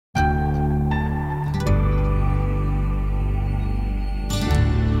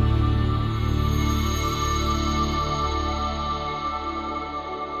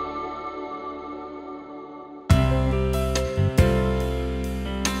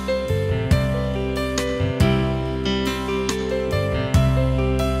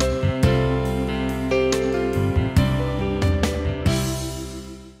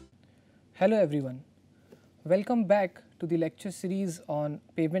Hello everyone, welcome back to the lecture series on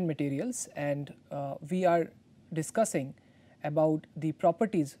pavement materials, and we are discussing about the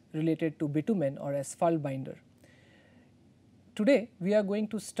properties related to bitumen or asphalt binder. Today we are going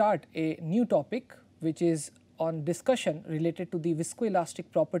to start a new topic which is on discussion related to the viscoelastic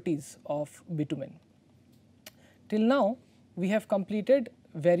properties of bitumen. Till now we have completed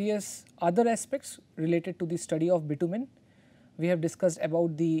various other aspects related to the study of bitumen. We have discussed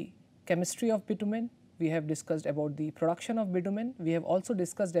about the chemistry of bitumen, we have discussed about the production of bitumen, we have also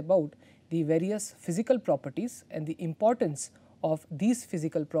discussed about the various physical properties and the importance of these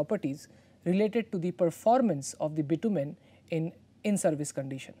physical properties related to the performance of the bitumen in in-service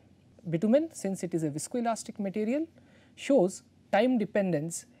condition. Bitumen, since it is a viscoelastic material, shows time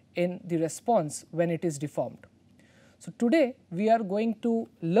dependence in the response when it is deformed. So, today we are going to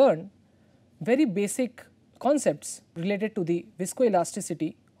learn very basic concepts related to the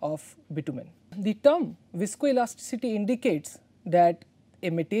viscoelasticity of bitumen. The term viscoelasticity indicates that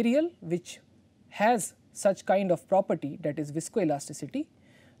a material which has such kind of property, that is viscoelasticity,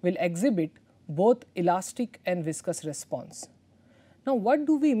 will exhibit both elastic and viscous response. Now, what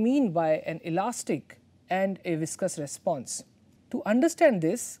do we mean by an elastic and a viscous response? To understand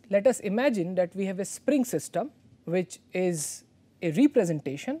this, let us imagine that we have a spring system which is a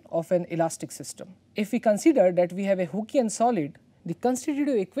representation of an elastic system. If we consider that we have a Hookean solid, the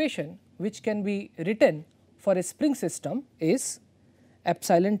constitutive equation which can be written for a spring system is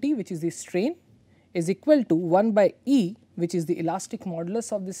epsilon t, which is the strain, is equal to 1 by E, which is the elastic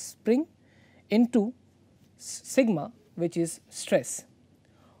modulus of this spring, into sigma, which is stress.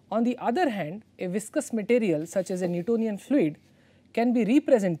 On the other hand, a viscous material such as a Newtonian fluid can be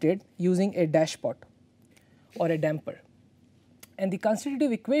represented using a dashpot or a damper, and the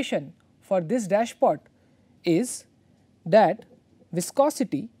constitutive equation for this dashpot is that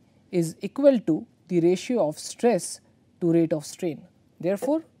viscosity is equal to the ratio of stress to rate of strain.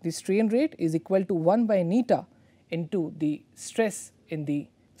 Therefore, the strain rate is equal to 1 by neta into the stress in the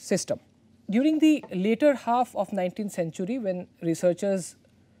system. During the later half of 19th century, when researchers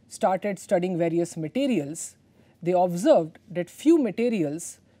started studying various materials, they observed that few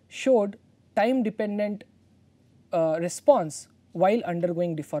materials showed time dependent response while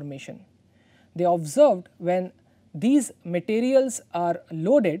undergoing deformation. They observed when these materials are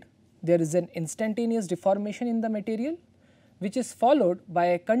loaded, there is an instantaneous deformation in the material which is followed by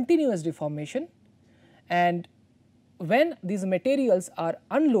a continuous deformation, and when these materials are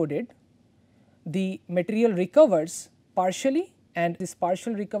unloaded, the material recovers partially, and this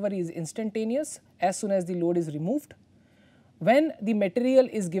partial recovery is instantaneous as soon as the load is removed. When the material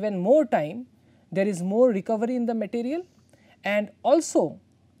is given more time, there is more recovery in the material, and also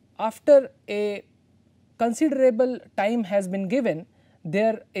after a considerable time has been given,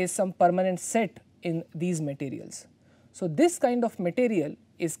 there is some permanent set in these materials. So, this kind of material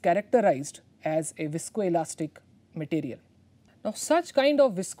is characterized as a viscoelastic material. Now, such kind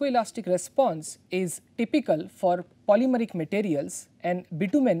of viscoelastic response is typical for polymeric materials, and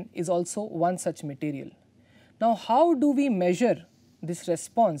bitumen is also one such material. Now, how do we measure this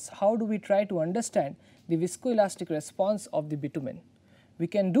response? How do we try to understand the viscoelastic response of the bitumen? We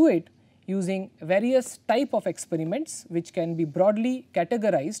can do it using various type of experiments which can be broadly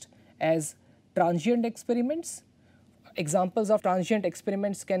categorized as transient experiments. Examples of transient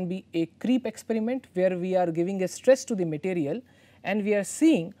experiments can be a creep experiment, where we are giving a stress to the material and we are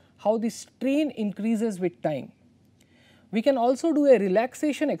seeing how the strain increases with time. We can also do a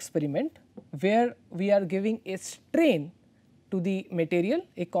relaxation experiment, where we are giving a strain to the material,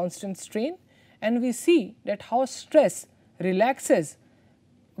 a constant strain, and we see that how stress relaxes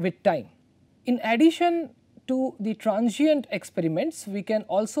with time. In addition to the transient experiments, we can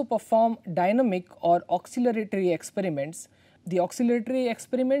also perform dynamic or oscillatory experiments. The oscillatory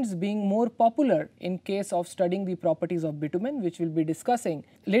experiments being more popular in case of studying the properties of bitumen, which we will be discussing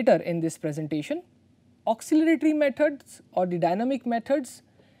later in this presentation. Oscillatory methods or the dynamic methods,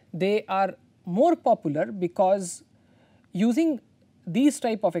 they are more popular because using these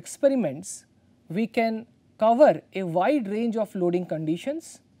type of experiments, we can cover a wide range of loading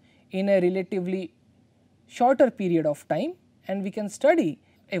conditions in a relatively shorter period of time, and we can study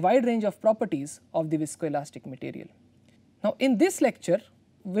a wide range of properties of the viscoelastic material. Now, in this lecture,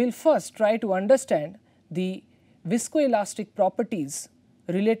 we will first try to understand the viscoelastic properties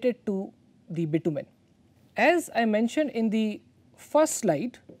related to the bitumen. As I mentioned in the first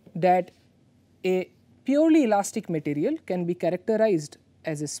slide, that a purely elastic material can be characterized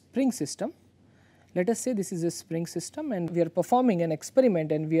as a spring system. Let us say this is a spring system and we are performing an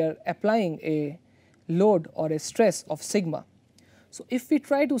experiment and we are applying a load or a stress of sigma. So, if we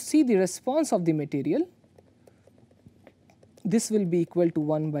try to see the response of the material, this will be equal to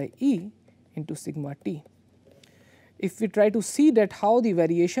 1 by E into sigma t. If we try to see that how the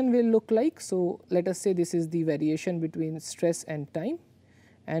variation will look like, so let us say this is the variation between stress and time,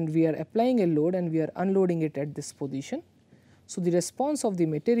 and we are applying a load and we are unloading it at this position. So, the response of the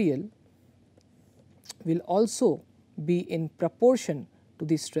material will also be in proportion to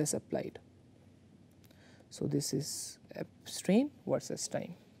the stress applied. So, this is a strain versus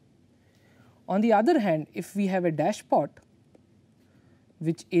time. On the other hand, if we have a dashpot,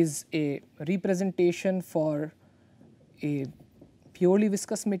 which is a representation for a purely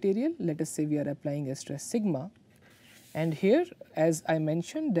viscous material, let us say we are applying a stress sigma, and here as I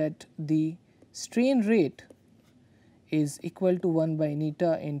mentioned that the strain rate is equal to 1 by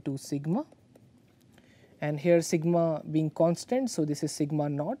neta into sigma, and here sigma being constant, so this is sigma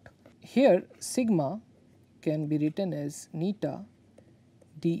naught. Here sigma can be written as neta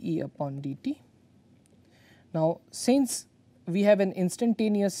dE upon dt. Now, since we have an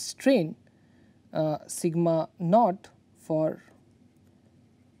instantaneous strain sigma naught for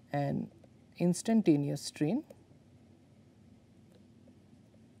an instantaneous strain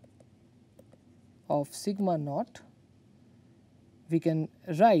of sigma naught, we can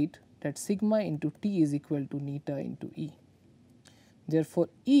write that sigma into t is equal to neta into E. Therefore,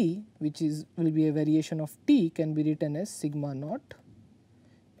 E, which is will be a variation of t, can be written as sigma naught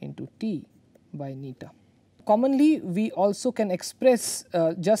into t by neta. Commonly, we also can express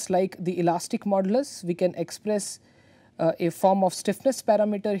just like the elastic modulus, we can express a form of stiffness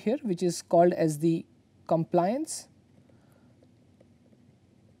parameter here, which is called as the compliance,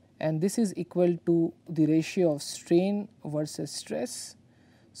 and this is equal to the ratio of strain versus stress.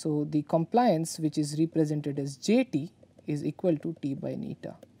 So, the compliance, which is represented as Jt, is equal to T by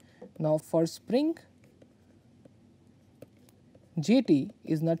neta. Now, for spring, Jt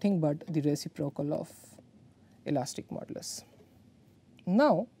is nothing but the reciprocal of elastic modulus.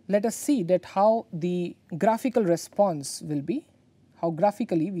 Now, let us see that how the graphical response will be, how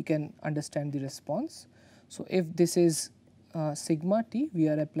graphically we can understand the response. So, if this is sigma t, we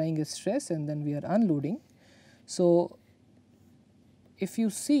are applying a stress and then we are unloading. So, if you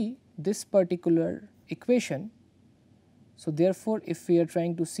see this particular equation, so therefore, if we are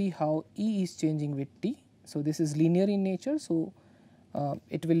trying to see how E is changing with t, so this is linear in nature, so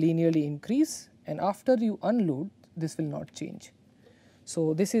it will linearly increase, and after you unload this will not change.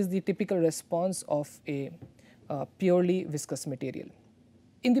 So, this is the typical response of a purely viscous material.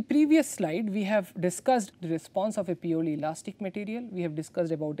 In the previous slide, we have discussed the response of a purely elastic material, we have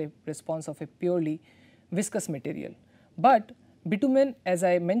discussed about a response of a purely viscous material, but bitumen, as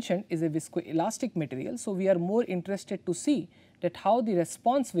I mentioned, is a viscoelastic material. So, we are more interested to see that how the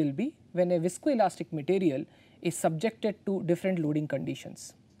response will be when a viscoelastic material is subjected to different loading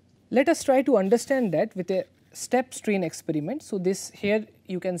conditions. Let us try to understand that with a step strain experiment. So, this here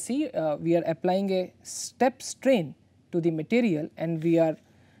you can see we are applying a step strain to the material and we are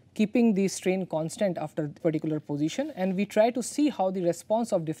keeping the strain constant after the particular position, and we try to see how the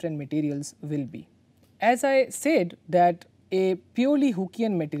response of different materials will be. As I said that a purely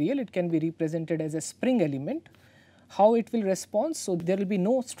Hookean material, it can be represented as a spring element, how it will respond. So, there will be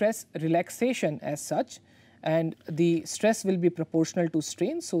no stress relaxation as such, and the stress will be proportional to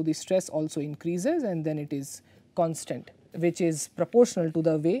strain. So, the stress also increases and then it is constant, which is proportional to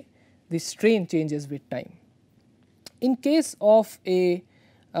the way the strain changes with time. In case of a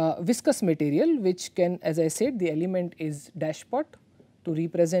viscous material, which can, as I said, the element is dashpot to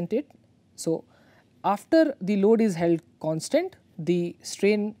represent it. So, after the load is held constant, the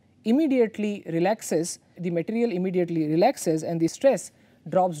strain immediately relaxes, the material immediately relaxes and the stress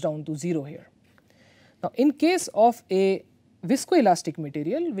drops down to 0 here. Now, in case of a viscoelastic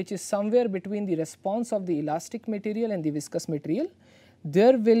material, which is somewhere between the response of the elastic material and the viscous material,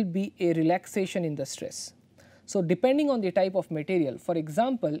 there will be a relaxation in the stress. So, depending on the type of material, for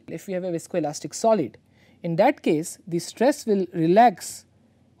example, if we have a viscoelastic solid, in that case the stress will relax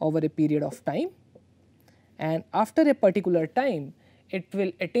over a period of time, and after a particular time it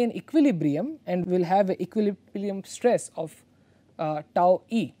will attain equilibrium and will have an equilibrium stress of tau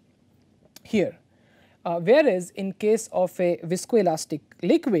e here. Whereas, in case of a viscoelastic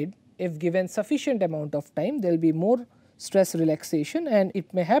liquid, if given sufficient amount of time, there will be more stress relaxation, and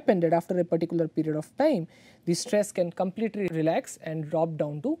it may happen that after a particular period of time the stress can completely relax and drop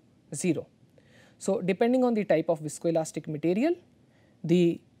down to 0. So, depending on the type of viscoelastic material,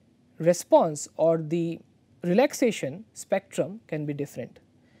 the response or the relaxation spectrum can be different.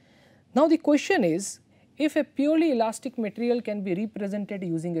 Now, the question is, if a purely elastic material can be represented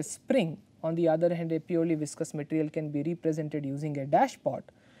using a spring, on the other hand a purely viscous material can be represented using a dashpot,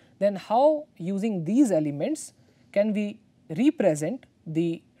 then how using these elements can we represent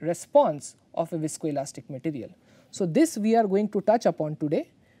the response of a viscoelastic material. So, this we are going to touch upon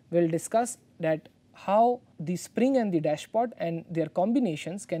today. We will discuss that how the spring and the dashpot and their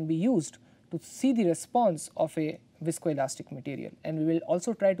combinations can be used to see the response of a viscoelastic material, and we will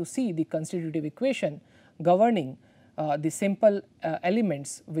also try to see the constitutive equation governing the simple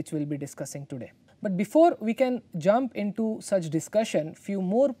elements which we will be discussing today. But before we can jump into such discussion, few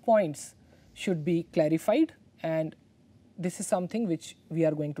more points should be clarified, and this is something which we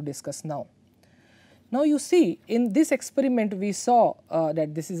are going to discuss now. Now you see in this experiment we saw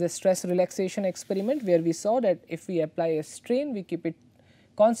that this is a stress relaxation experiment where we saw that if we apply a strain, we keep it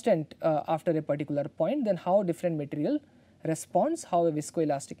constant after a particular point, then how different material responds, how a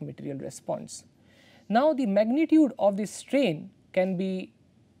viscoelastic material responds. Now the magnitude of the strain can be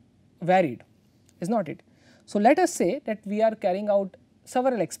varied, is not it? So let us say that we are carrying out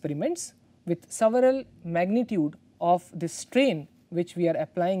several experiments with several magnitude of the strain which we are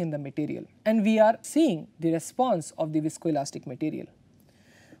applying in the material, and we are seeing the response of the viscoelastic material.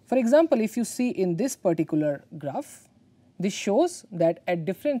 For example, if you see in this particular graph, this shows that at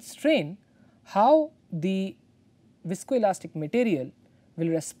different strain how the viscoelastic material will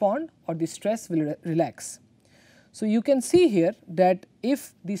respond or the stress will relax. So, you can see here that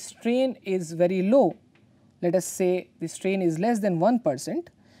if the strain is very low, let us say the strain is less than 1%,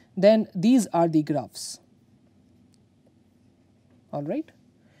 then these are the graphs. All right.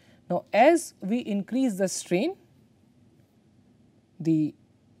 Now, as we increase the strain, the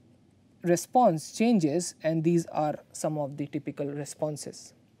response changes, and these are some of the typical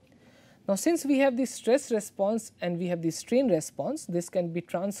responses. Now, since we have the stress response and we have the strain response, this can be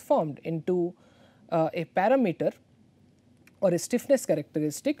transformed into a parameter or a stiffness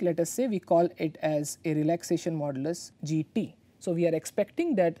characteristic. Let us say we call it as a relaxation modulus Gt. So, we are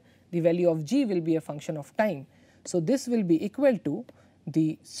expecting that the value of G will be a function of time. So, this will be equal to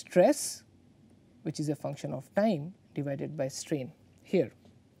the stress, which is a function of time, divided by strain here.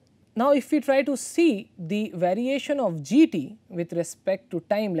 Now, if we try to see the variation of Gt with respect to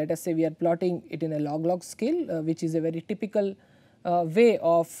time, let us say we are plotting it in a log-log scale, which is a very typical way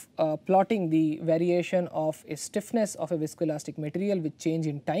of plotting the variation of a stiffness of a viscoelastic material with change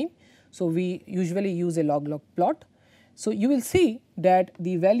in time. So, we usually use a log-log plot. So, you will see that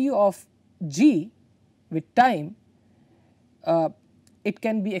the value of G with time, it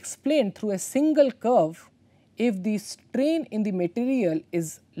can be explained through a single curve if the strain in the material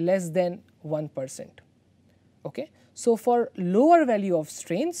is less than 1%. Okay. So, for lower value of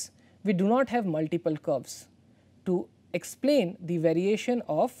strains, we do not have multiple curves to explain the variation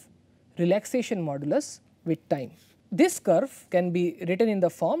of relaxation modulus with time. This curve can be written in the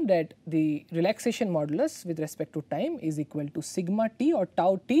form that the relaxation modulus with respect to time is equal to sigma t or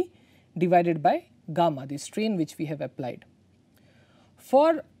tau t divided by gamma, the strain which we have applied.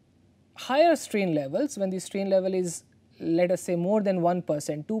 For higher strain levels, when the strain level is, let us say, more than 1%,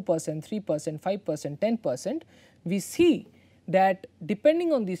 2%, 3%, 5%, 10%, we see that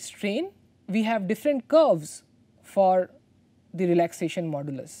depending on the strain, we have different curves for the relaxation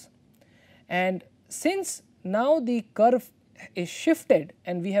modulus. And since now the curve is shifted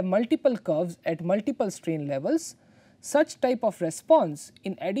and we have multiple curves at multiple strain levels, such type of response,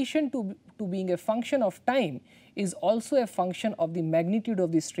 in addition to being a function of time, is also a function of the magnitude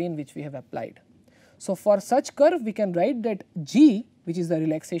of the strain which we have applied. So, for such curve we can write that G, which is the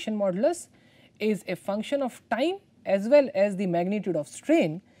relaxation modulus, is a function of time as well as the magnitude of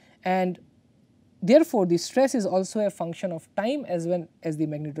strain, and therefore, the stress is also a function of time as well as the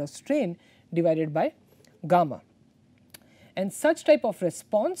magnitude of strain divided by gamma. And such type of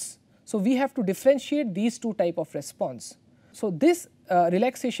response, so we have to differentiate these two type of response. So, this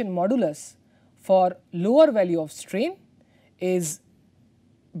relaxation modulus for lower value of strain is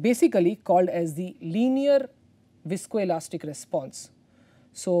basically called as the linear viscoelastic response.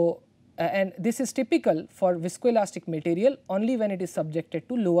 So, and this is typical for viscoelastic material only when it is subjected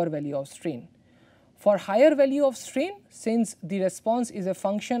to lower value of strain. For higher value of strain, since the response is a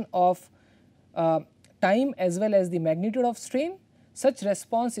function of time as well as the magnitude of strain, such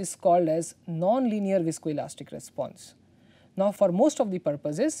response is called as non-linear viscoelastic response. Now, for most of the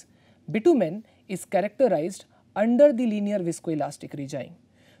purposes, bitumen is characterized under the linear viscoelastic regime.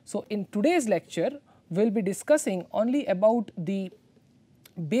 So, in today's lecture, we will be discussing only about the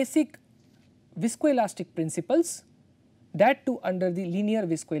basic viscoelastic principles, that too under the linear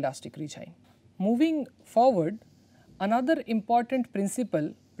viscoelastic regime. Moving forward, another important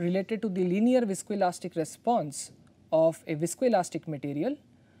principle related to the linear viscoelastic response of a viscoelastic material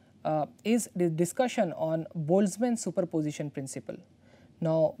is the discussion on Boltzmann superposition principle.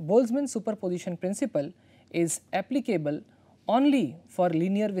 Now, Boltzmann superposition principle is applicable only for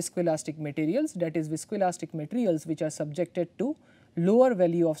linear viscoelastic materials, that is viscoelastic materials which are subjected to lower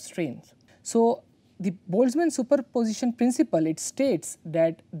value of strains. So, the Boltzmann superposition principle, it states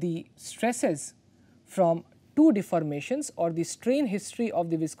that the stresses from two deformations or the strain history of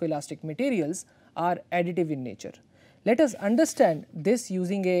the viscoelastic materials are additive in nature. Let us understand this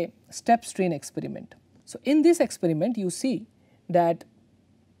using a step strain experiment. So, in this experiment you see that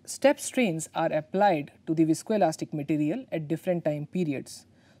step strains are applied to the viscoelastic material at different time periods.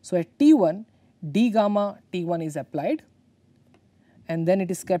 So, at T1 d gamma T1 is applied and then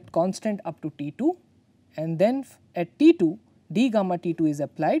it is kept constant up to T2, and then at T2 d gamma T2 is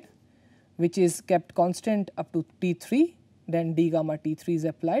applied which is kept constant up to T3, then d gamma T3 is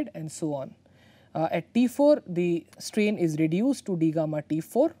applied and so on. At T4 the strain is reduced to d gamma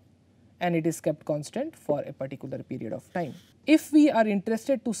T4 and it is kept constant for a particular period of time. If we are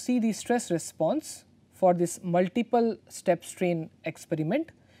interested to see the stress response for this multiple step strain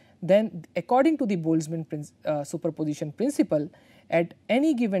experiment, then according to the Boltzmann superposition principle, at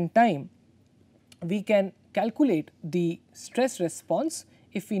any given time we can calculate the stress response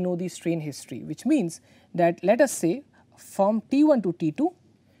if we know the strain history, which means that let us say from T1 to T2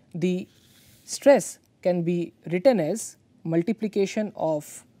 the stress can be written as multiplication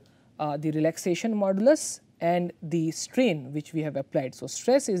of the relaxation modulus and the strain which we have applied. So,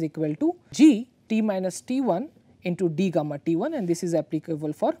 stress is equal to G T minus T1 into d gamma T1, and this is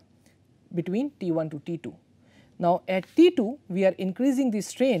applicable for between T1 to T2. Now, at T2 we are increasing the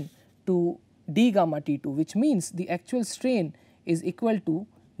strain to d gamma T2, which means the actual strain is equal to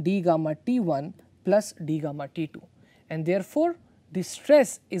d gamma T1 plus d gamma T2, and therefore, the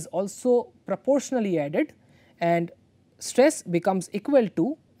stress is also proportionally added and stress becomes equal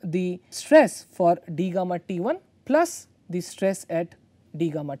to the stress for d gamma T1 plus the stress at d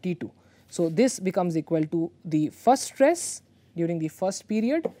gamma T2. So, this becomes equal to the first stress during the first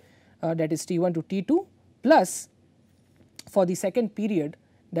period, that is T1 to T2, plus for the second period,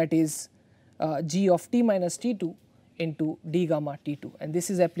 that is G of T minus T2 into d gamma T2, and this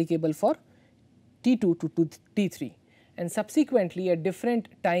is applicable for T2 to T3, and subsequently at different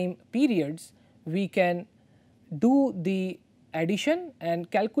time periods we can do the addition and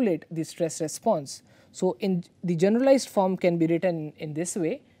calculate the stress response. So, in the generalized form can be written in this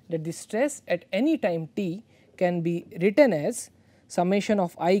way, that the stress at any time t can be written as summation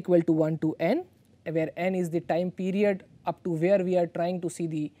of I equal to 1 to n, where n is the time period up to where we are trying to see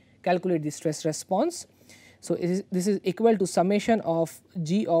the calculate the stress response. So, this is equal to summation of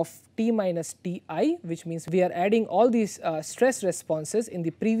G of T minus Ti, which means we are adding all these stress responses in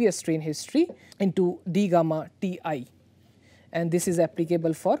the previous strain history into d gamma Ti, and this is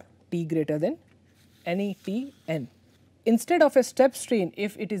applicable for t greater than any t n. Instead of a step strain,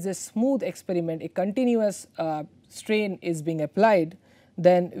 if it is a smooth experiment, a continuous strain is being applied,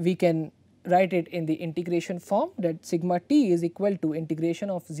 then we can write it in the integration form, that sigma t is equal to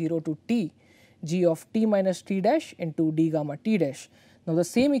integration of 0 to t G of T minus T dash into d gamma T dash. Now, the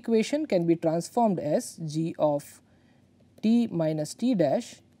same equation can be transformed as G of T minus T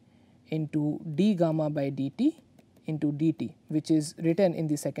dash into d gamma by dt into dt, which is written in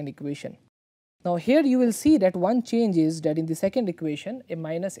the second equation. Now, here you will see that one change is that in the second equation a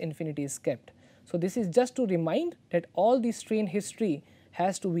minus infinity is kept. So, this is just to remind that all the strain history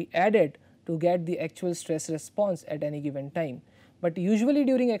has to be added to get the actual stress response at any given time. But usually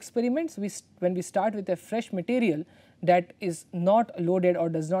during experiments, when we start with a fresh material that is not loaded or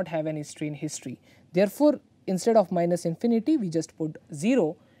does not have any strain history. Therefore, instead of minus infinity we just put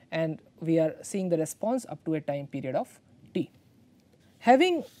 0 and we are seeing the response up to a time period of t.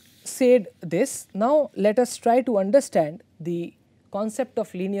 Having said this, now let us try to understand the concept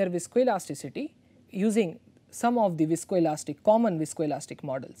of linear viscoelasticity using some of the common viscoelastic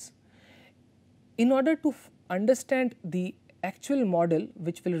models. In order to understand the actual model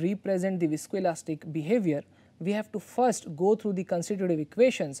which will represent the viscoelastic behavior, we have to first go through the constitutive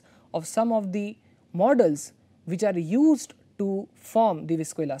equations of some of the models which are used to form the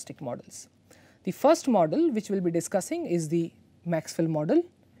viscoelastic models. The first model which we will be discussing is the Maxwell model,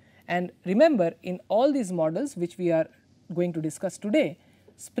 and remember, in all these models which we are going to discuss today,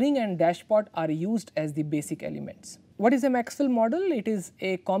 spring and dashpot are used as the basic elements. What is a Maxwell model? It is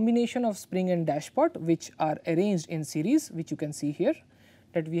a combination of spring and dashpot which are arranged in series, which you can see here,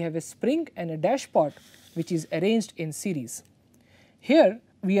 that we have a spring and a dashpot which is arranged in series. Here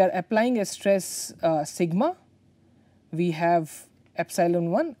we are applying a stress sigma, we have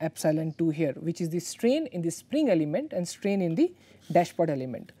epsilon 1, epsilon 2 here, which is the strain in the spring element and strain in the dashpot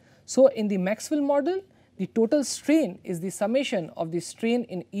element. So, in the Maxwell model, the total strain is the summation of the strain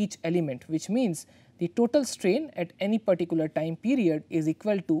in each element, which means the total strain at any particular time period is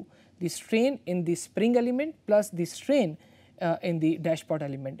equal to the strain in the spring element plus the strain in the dashpot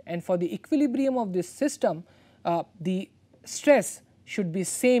element, and for the equilibrium of this system the stress should be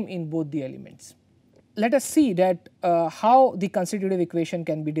same in both the elements. Let us see that how the constitutive equation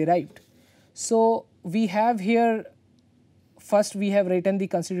can be derived. So, we have here, first we have written the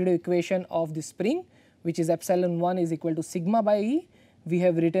constitutive equation of the spring, which is epsilon 1 is equal to sigma by E. We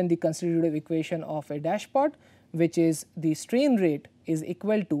have written the constitutive equation of a dashpot, which is the strain rate is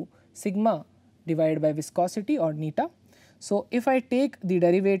equal to sigma divided by viscosity or neta. So, if I take the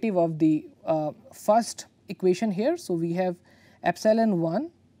derivative of the first equation here, so we have epsilon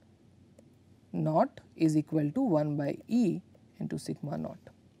 1 naught is equal to 1 by E into sigma naught,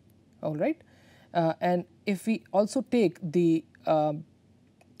 all right. And if we also take the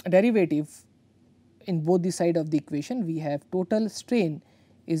derivative in both the side of the equation, we have total strain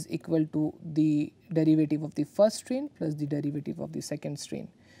is equal to the derivative of the first strain plus the derivative of the second strain.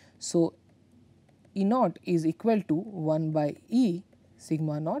 So, E naught is equal to 1 by E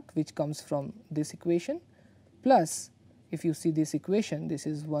sigma naught, which comes from this equation, plus if you see this equation, this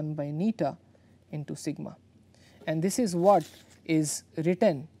is 1 by neta into sigma, and this is what is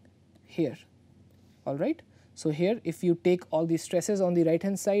written here, all right. So, here if you take all the stresses on the right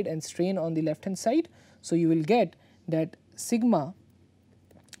hand side and strain on the left hand side, so you will get that sigma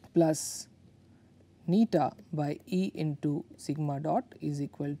plus neta by E into sigma dot is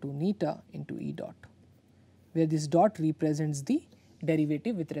equal to neta into E dot, where this dot represents the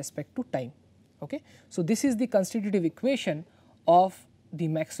derivative with respect to time. Okay. So, this is the constitutive equation of the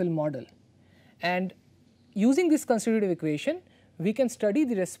Maxwell model, and using this constitutive equation we can study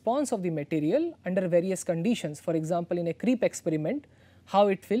the response of the material under various conditions. For example, in a creep experiment, how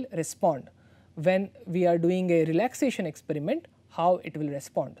it will respond. When we are doing a relaxation experiment, how it will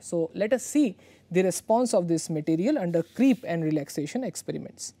respond. So, let us see the response of this material under creep and relaxation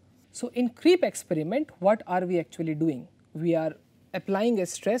experiments. So, in creep experiment, what are we actually doing? We are applying a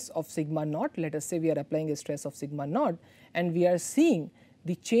stress of sigma naught, let us say we are applying a stress of sigma naught, and we are seeing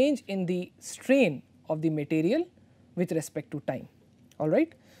the change in the strain of the material with respect to time, all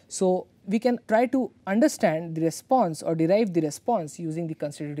right. So, we can try to understand the response or derive the response using the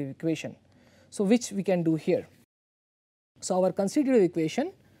constitutive equation. So, which we can do here. So, our constitutive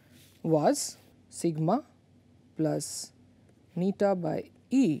equation was sigma plus neta by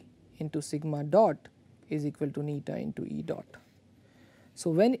E into sigma dot is equal to neta into E dot. So,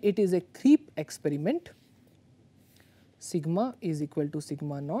 when it is a creep experiment, sigma is equal to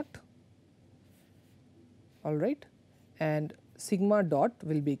sigma naught, all right, and sigma dot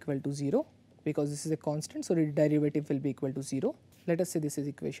will be equal to 0 because this is a constant. So, the derivative will be equal to 0. Let us say this is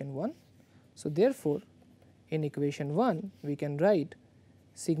equation 1. So, therefore, in equation 1 we can write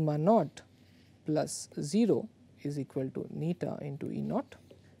sigma naught plus 0 is equal to neta into E naught.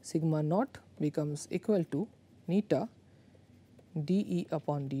 Sigma naught becomes equal to neta dE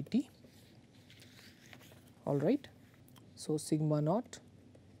upon dt, all right. So, sigma naught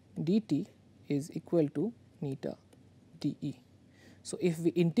dt is equal to neta dE. So, if we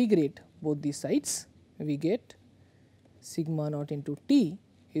integrate both the sides, we get sigma naught into t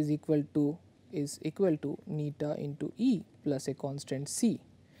is equal to neta into E plus a constant c,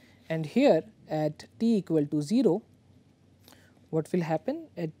 and here at t equal to 0, what will happen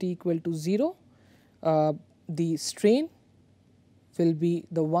at t equal to 0? The strain will be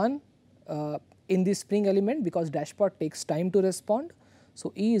the one in the spring element because dashpot takes time to respond.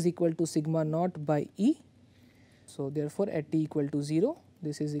 So, E is equal to sigma naught by E. So, therefore, at t equal to 0,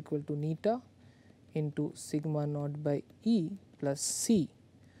 this is equal to neta into sigma naught by E plus c.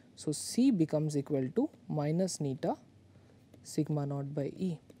 So, c becomes equal to minus neta sigma naught by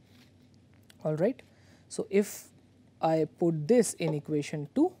E, all right. So, if I put this in equation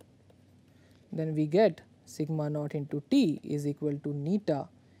 2, then we get sigma naught into t is equal to neta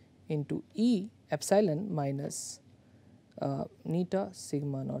into E epsilon minus neta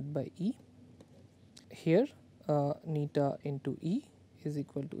sigma naught by E. Here neta into E is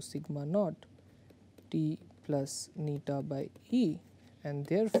equal to sigma naught t plus neta by E, and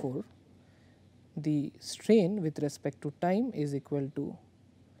therefore, the strain with respect to time is equal to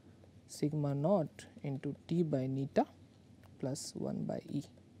sigma naught into t by neta plus 1 by E,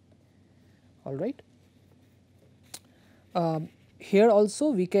 all right. Here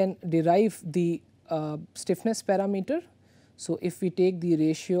also we can derive the stiffness parameter. So, if we take the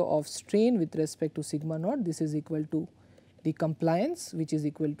ratio of strain with respect to sigma naught, this is equal to the compliance, which is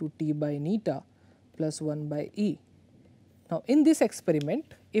equal to t by neta plus 1 by E. Now, in this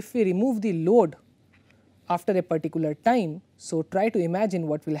experiment, if we remove the load after a particular time, so try to imagine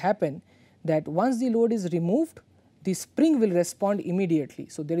what will happen, that once the load is removed, the spring will respond immediately.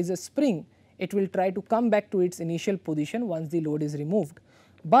 So, there is a spring, it will try to come back to its initial position once the load is removed,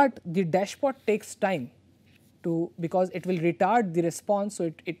 but the dashpot takes time to, because it will retard the response.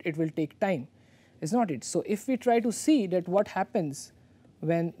 So, it will take time, is not it. So, if we try to see that what happens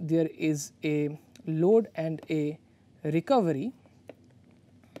when there is a load and a recovery,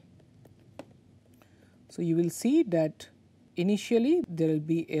 so you will see that initially there will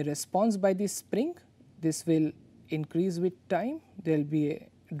be a response by the spring, this will increase with time, there will be a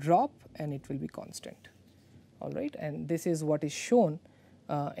drop and it will be constant, all right, and this is what is shown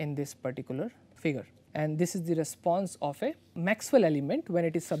in this particular figure, and this is the response of a Maxwell element when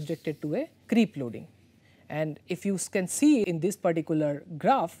it is subjected to a creep loading. And if you can see in this particular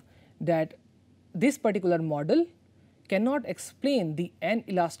graph that this particular model cannot explain the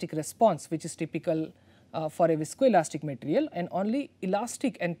inelastic response which is typical for a viscoelastic material, and only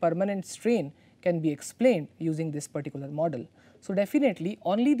elastic and permanent strain can be explained using this particular model. So, definitely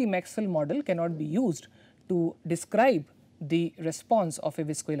only the Maxwell model cannot be used to describe the response of a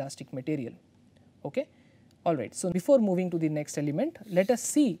viscoelastic material. Okay? All right. So, before moving to the next element, let us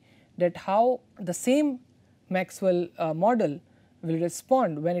see that how the same Maxwell model will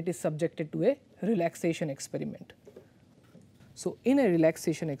respond when it is subjected to a relaxation experiment. So, in a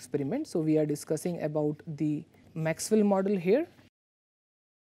relaxation experiment, so we are discussing about the Maxwell model here.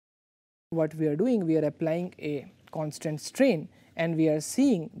 What we are doing, we are applying a constant strain and we are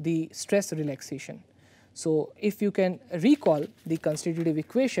seeing the stress relaxation. So, if you can recall, the constitutive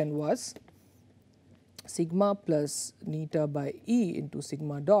equation was sigma plus neta by E into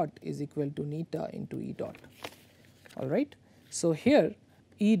sigma dot is equal to neta into E dot, all right. So, here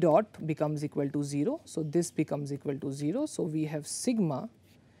E dot becomes equal to 0. So, this becomes equal to 0. So, we have sigma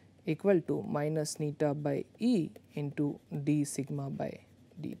equal to minus neta by E into d sigma by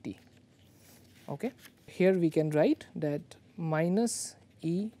dt. Okay. Here we can write that minus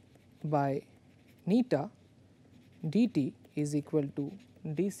E by neta dt is equal to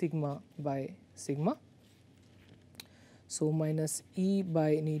d sigma by sigma. So, minus E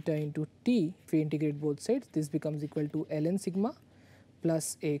by neta into t, if we integrate both sides, this becomes equal to ln sigma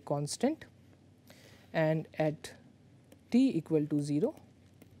plus a constant, and at t equal to 0,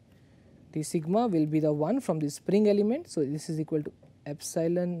 the sigma will be the one from the spring element. So, this is equal to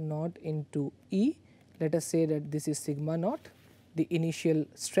epsilon naught into E. Let us say that this is sigma naught, the initial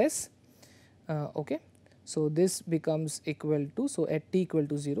stress. Okay. So, this becomes equal to, so at t equal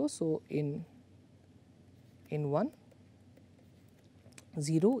to 0, so in 1,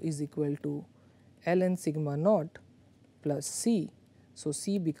 0 is equal to ln sigma naught plus c. So,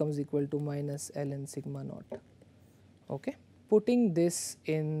 c becomes equal to minus ln sigma naught. Okay. Putting this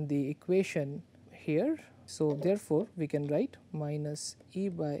in the equation here, so therefore, we can write minus E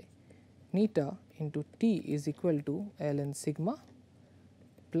by neta into t is equal to ln sigma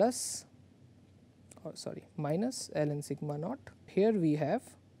plus, or sorry, minus ln sigma naught. Here we have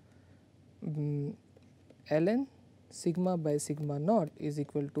ln sigma by sigma naught is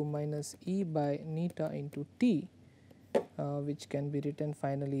equal to minus E by neta into t, which can be written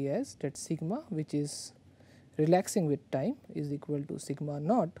finally as that sigma, which is relaxing with time, is equal to sigma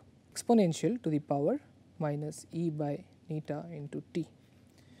naught exponential to the power minus E by neta into t.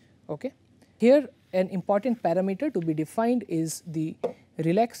 Okay. Here an important parameter to be defined is the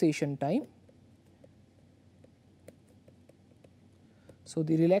relaxation time. So,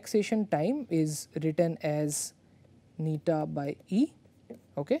 the relaxation time is written as neta by E,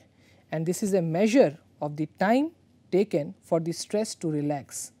 okay, and this is a measure of the time taken for the stress to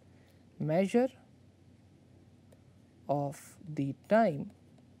relax, measure of the time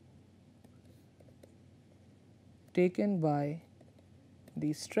taken by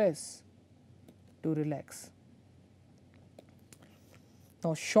the stress to relax.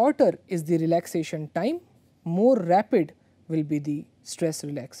 Now, shorter is the relaxation time, more rapid will be the stress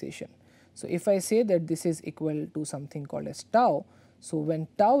relaxation. So, if I say that this is equal to something called as tau, so when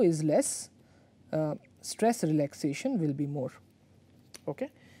tau is less, stress relaxation will be more. Okay.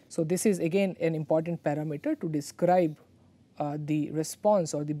 So, this is again an important parameter to describe the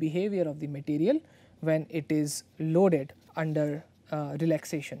response or the behavior of the material when it is loaded under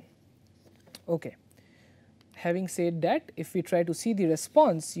relaxation. Okay. Having said that, if we try to see the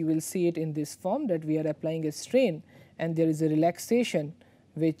response, you will see it in this form, that we are applying a strain and there is a relaxation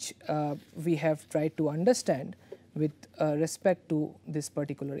which we have tried to understand with respect to this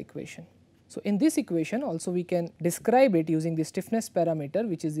particular equation. So, in this equation also we can describe it using the stiffness parameter,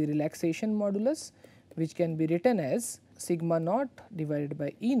 which is the relaxation modulus, which can be written as sigma naught divided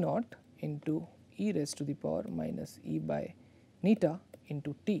by E naught into e raised to the power minus E by neta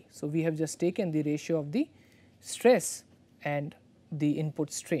into t. So, we have just taken the ratio of the stress and the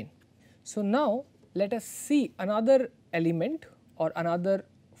input strain. So, now let us see another element or another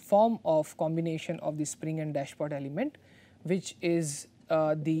form of combination of the spring and dashpot element, which is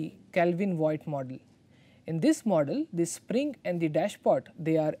the Kelvin-Voigt model. In this model, the spring and the dashpot,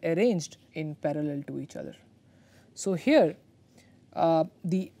 they are arranged in parallel to each other. So, here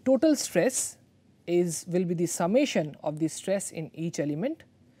the total stress will be the summation of the stress in each element.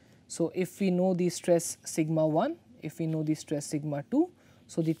 So, if we know the stress sigma 1, if we know the stress sigma 2,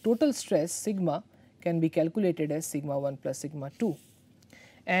 so the total stress sigma can be calculated as sigma 1 plus sigma 2,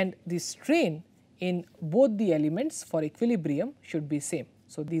 and the strain in both the elements for equilibrium should be same.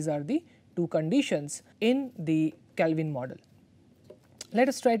 So, these are the two conditions in the Kelvin model. Let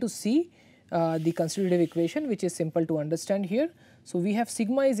us try to see the constitutive equation, which is simple to understand here. So, we have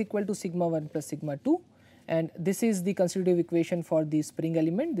sigma is equal to sigma 1 plus sigma 2, and this is the constitutive equation for the spring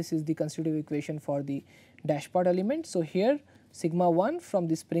element, this is the constitutive equation for the dashpot element. So, here sigma 1 from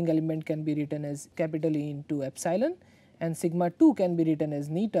the spring element can be written as capital E into epsilon, and sigma 2 can be written as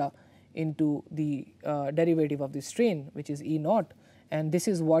neta into the derivative of the strain, which is E naught, and this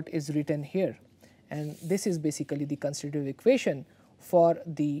is what is written here, and this is basically the constitutive equation for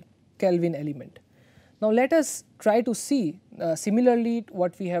the Kelvin element. Now, let us try to see similarly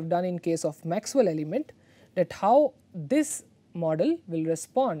what we have done in case of Maxwell element, that how this model will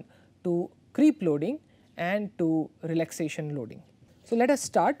respond to creep loading and to relaxation loading. So, let us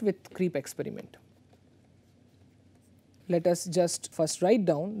start with creep experiment. Let us just first write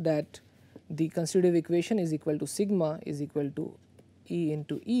down that the constitutive equation is equal to sigma is equal to E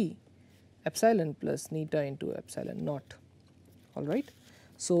into E epsilon plus neta into epsilon naught, all right.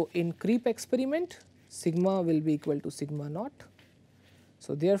 So, in creep experiment sigma will be equal to sigma naught.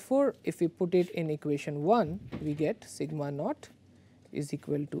 So, therefore, if we put it in equation 1, we get sigma naught is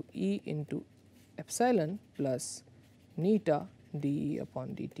equal to E into epsilon plus neta dE upon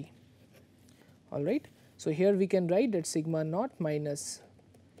dt, all right. So, here we can write that sigma naught minus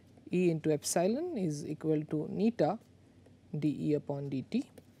E into epsilon is equal to neta dE upon dt.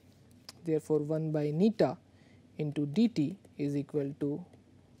 Therefore, 1 by neta into dt is equal to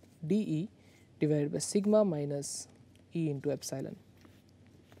dE divided by sigma minus E into epsilon.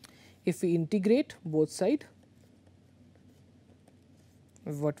 If we integrate both sides,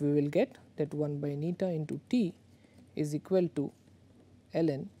 what we will get, that 1 by neta into t is equal to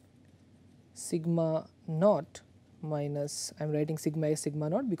ln sigma naught minus, I am writing sigma as sigma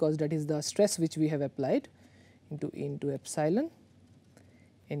naught because that is the stress which we have applied, into E into epsilon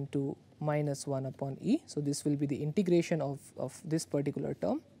into minus 1 upon E. So, this will be the integration of this particular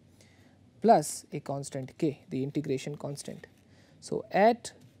term plus a constant k, the integration constant. So,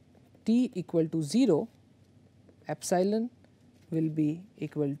 at t equal to 0, epsilon will be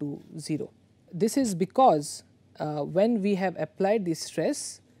equal to 0. This is because when we have applied the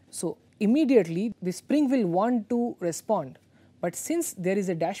stress, so immediately the spring will want to respond, but since there is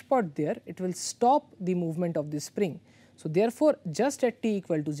a dashpot there, it will stop the movement of the spring. So, therefore, just at t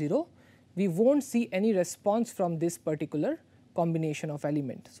equal to 0, we will not see any response from this particular combination of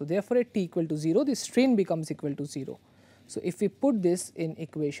element. So, therefore, at t equal to 0, the strain becomes equal to 0. So, if we put this in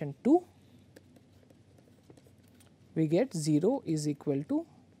equation 2, we get 0 is equal to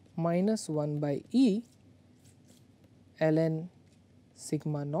minus 1 by E ln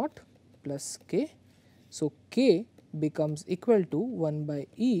sigma naught plus k. So, k becomes equal to 1 by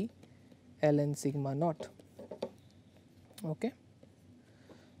E ln sigma naught. Okay.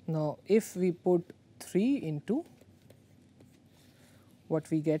 Now, if we put 3 into what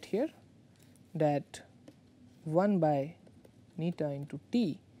we get here, that 1 by neta into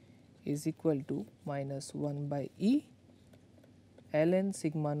t is equal to minus 1 by E ln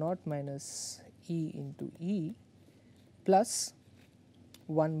sigma naught minus E into E plus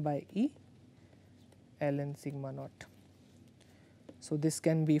 1 by E ln sigma naught. So, this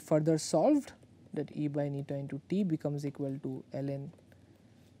can be further solved, that E by neta into t becomes equal to ln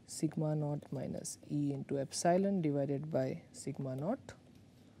sigma naught minus E into epsilon divided by sigma naught.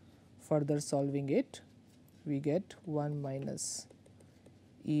 Further solving it, we get 1 minus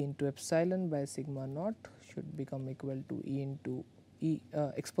E into epsilon by sigma naught should become equal to E into E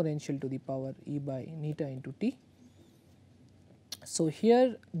exponential to the power E by neta into t. So,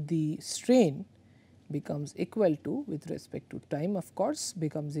 here the strain becomes equal to, with respect to time of course,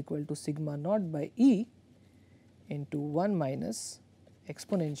 becomes equal to sigma naught by E into 1 minus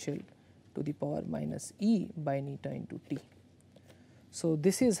exponential to the power minus E by neta into t. So,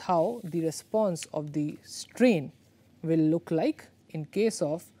 this is how the response of the strain will look like in case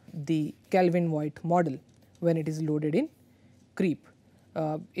of the Kelvin-Voigt model when it is loaded in creep.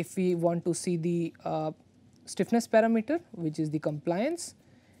 If we want to see the stiffness parameter, which is the compliance,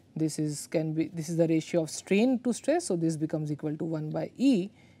 this is the ratio of strain to stress. So, this becomes equal to 1 by E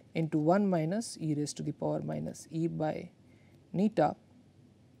into 1 minus e raised to the power minus E by neta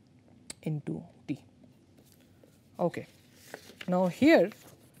into T. Okay. Now, here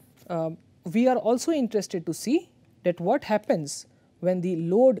we are also interested to see that what happens when the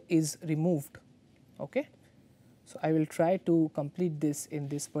load is removed. Okay. So, I will try to complete this in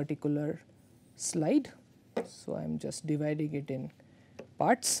this particular slide. So, I am just dividing it in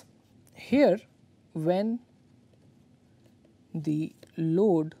parts. Here, when the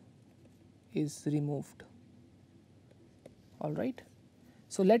load is removed, all right.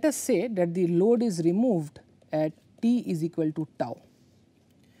 So, let us say that the load is removed at t is equal to tau.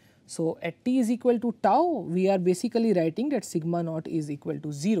 So, at t is equal to tau, we are basically writing that sigma naught is equal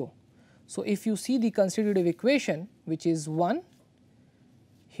to 0. So, if you see the constitutive equation, which is 1,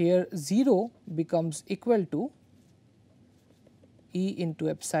 here 0 becomes equal to E into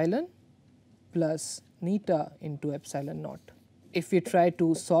epsilon plus neta into epsilon naught. If we try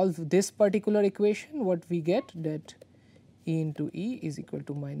to solve this particular equation, what we get, that E into E is equal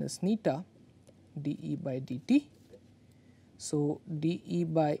to minus neta dE by dt. So, dE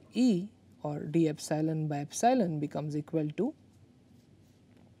by E or d epsilon by epsilon becomes equal to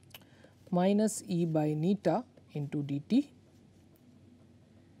minus E by neta into dt.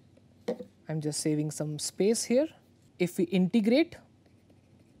 I am just saving some space here. If we integrate,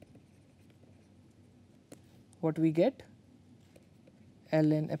 what we get,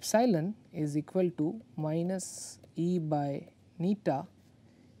 ln epsilon is equal to minus E by neta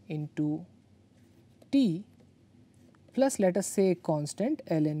into t plus, let us say, constant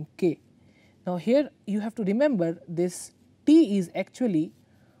ln k. Now, here you have to remember this t is actually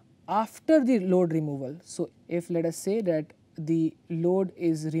after the load removal. So, if let us say that the load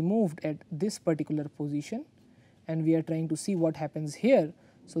is removed at this particular position and we are trying to see what happens here.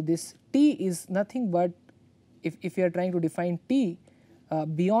 So, this t is nothing but, if we are trying to define t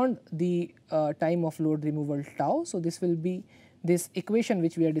beyond the time of load removal tau. So, this will be, this equation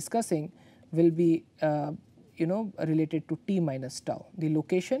which we are discussing will be related to t minus tau, the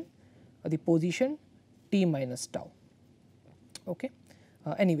location or the position t minus tau. Okay.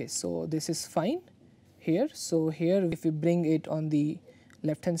 Anyway, so this is fine here. So, here if we bring it on the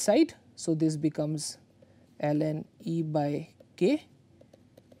left hand side, so this becomes ln E by k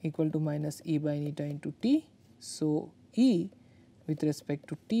equal to minus E by neta into t. So, E with respect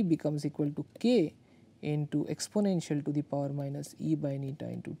to t becomes equal to k into exponential to the power minus E by neta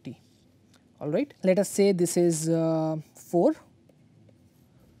into t. All right. Let us say this is 4.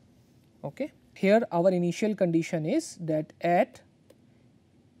 Okay. Here our initial condition is that at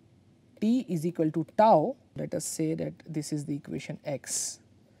t is equal to tau, let us say that this is the equation x.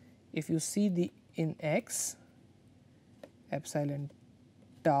 If you see the in x, epsilon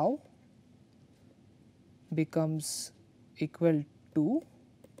tau becomes equal to,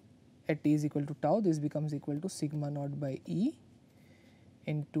 at t is equal to tau, this becomes equal to sigma naught by E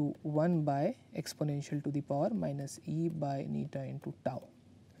into 1 by exponential to the power minus E by neta into tau,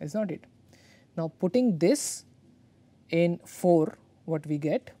 is not it. Now, putting this in 4, what we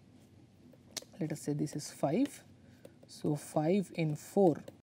get, let us say this is 5. So, 5 in 4.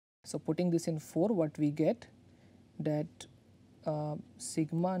 So, putting this in 4, what we get, that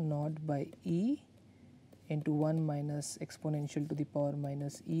sigma naught by E into 1 minus exponential to the power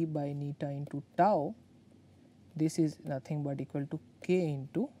minus E by neta into tau, this is nothing but equal to k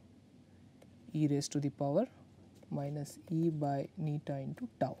into e raised to the power minus E by neta into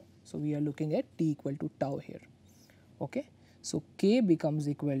tau. So, we are looking at t equal to tau here. Okay. So, k becomes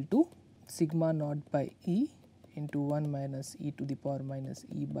equal to sigma naught by E into 1 minus e to the power minus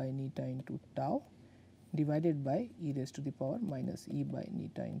E by neta into tau divided by e raised to the power minus E by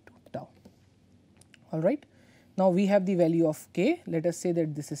neta into tau. All right. Now, we have the value of k, let us say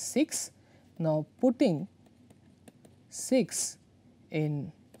that this is 6. Now, putting 6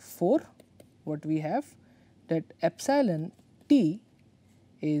 in 4, what we have, that epsilon t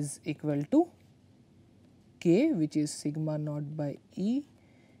is equal to k, which is sigma naught by E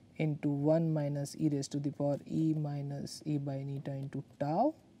into 1 minus e raised to the power E minus E by neta into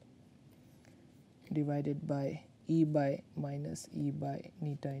tau divided by E by minus E by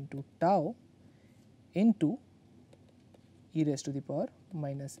neta into tau into e raised to the power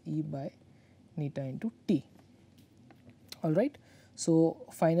minus E by neta into t. All right. So,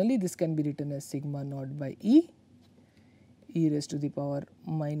 finally, this can be written as sigma naught by E e raised to the power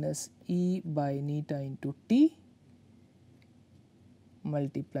minus e by neta into t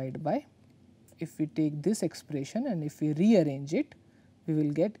multiplied by, if we take this expression and if we rearrange it, we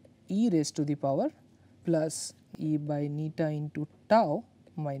will get e raised to the power plus e by neta into tau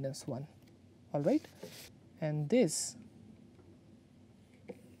minus 1, all right, and this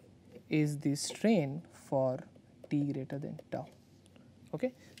is the strain for t greater than tau.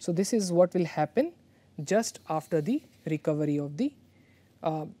 Okay. So, this is what will happen just after the recovery of the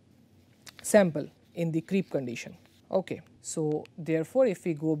sample in the creep condition. Okay. So, therefore, if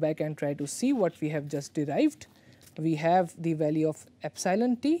we go back and try to see what we have just derived, we have the value of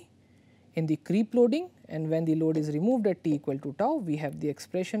epsilon t in the creep loading, and when the load is removed at t equal to tau, we have the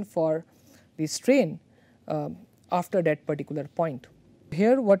expression for the strain after that particular point.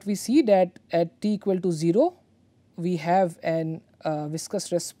 Here what we see that at t equal to 0, we have an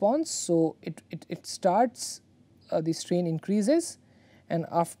viscous response. So, it starts, the strain increases, and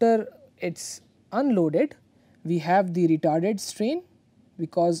after it is unloaded, we have the retarded strain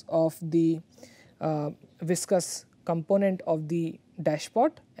because of the viscous component of the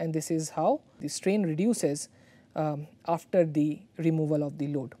dashpot, and this is how the strain reduces after the removal of the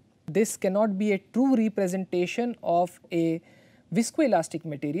load. This cannot be a true representation of a viscoelastic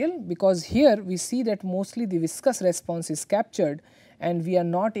material, because here we see that mostly the viscous response is captured and we are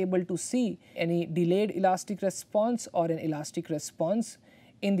not able to see any delayed elastic response or an elastic response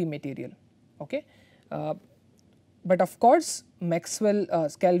in the material. Okay. But of course,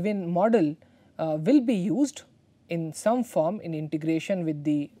 Maxwell's Kelvin model will be used in some form in integration with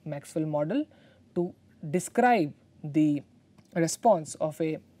the Maxwell model to describe the response of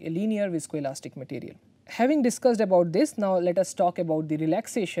a linear viscoelastic material. Having discussed about this, now let us talk about the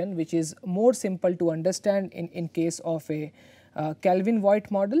relaxation, which is more simple to understand in case of a Kelvin Voigt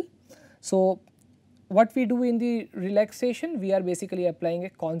model. So, what we do in the relaxation, we are basically applying a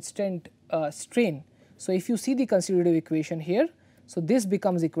constant strain. So, if you see the constitutive equation here, so this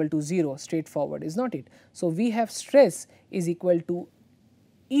becomes equal to 0 straightforward, is not it. So, we have stress is equal to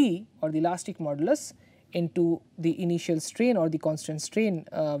E or the elastic modulus into the initial strain or the constant strain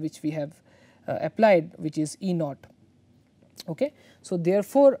which we have applied, which is E naught. Okay. So,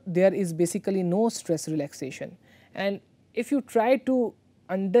 therefore, there is basically no stress relaxation, and if you try to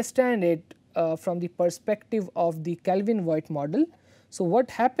understand it from the perspective of the Kelvin Voigt model, so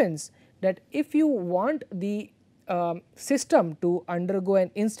what happens that if you want the system to undergo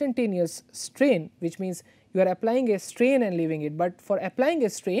an instantaneous strain, which means you are applying a strain and leaving it, but for applying a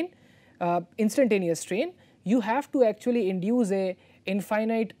strain, instantaneous strain, you have to actually induce a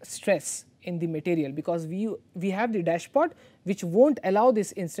infinite stress in the material, because we have the dashpot which will not allow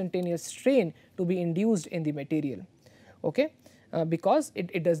this instantaneous strain to be induced in the material, okay, because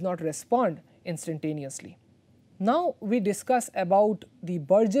it does not respond instantaneously. Now, we discuss about the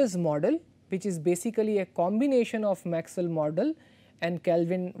Burgess model, which is basically a combination of Maxwell model and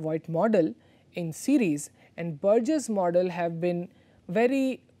Kelvin Voigt model in series, and Burgess model have been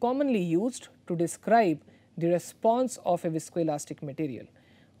very commonly used to describe the response of a viscoelastic material.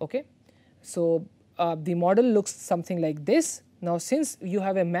 Okay. So, the model looks something like this. Now, since you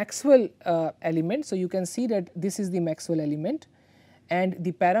have a Maxwell element, so you can see that this is the Maxwell element and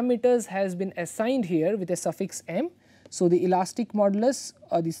the parameters has been assigned here with a suffix m. So, the elastic modulus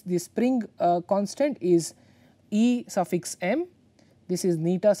or the spring constant is E suffix m, this is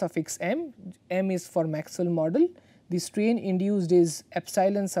neta suffix m, m is for Maxwell model, the strain induced is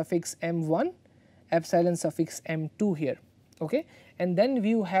epsilon suffix m1, epsilon suffix m2 here. Okay. And then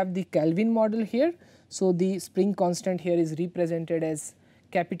you have the Kelvin model here. So, the spring constant here is represented as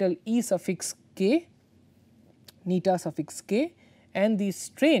capital E suffix k, neta suffix k, and the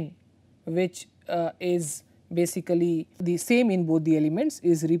strain, which is basically the same in both the elements,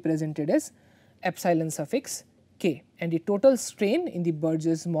 is represented as epsilon suffix k, and the total strain in the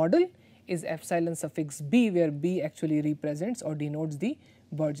Burgess model is epsilon suffix b, where b actually represents or denotes the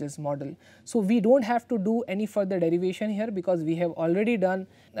Burgess model. So, we do not have to do any further derivation here, because we have already done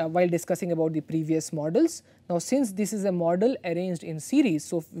while discussing about the previous models. Now, since this is a model arranged in series,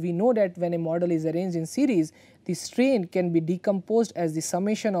 so we know that when a model is arranged in series, the strain can be decomposed as the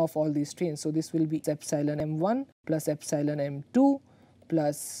summation of all these strains. So, this will be epsilon m1 plus epsilon m2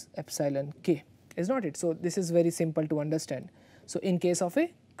 plus epsilon k, is not it. So, this is very simple to understand. So, in case of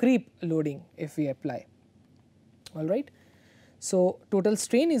a creep loading, if we apply, all right. So, total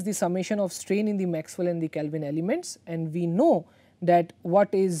strain is the summation of strain in the Maxwell and the Kelvin elements, and we know that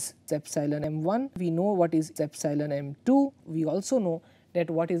what is epsilon m1, we know what is epsilon m2, we also know that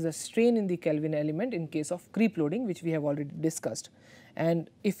what is the strain in the Kelvin element in case of creep loading, which we have already discussed. And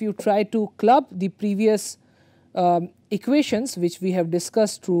if you try to club the previous equations which we have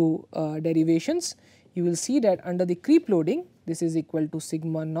discussed through derivations, you will see that under the creep loading this is equal to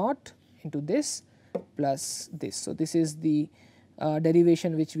sigma naught into this plus this. So, this is the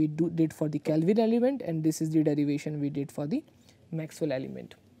derivation which we did for the Kelvin element, and this is the derivation we did for the Maxwell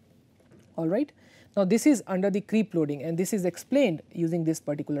element. All right. Now, this is under the creep loading, and this is explained using this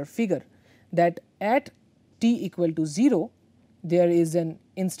particular figure, that at t equal to 0 there is an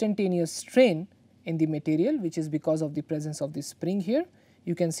instantaneous strain in the material, which is because of the presence of the spring here.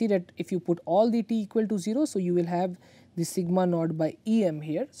 You can see that if you put all the t equal to 0, so you will have the sigma naught by Em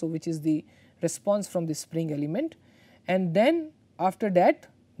here, so which is the response from the spring element, and then after that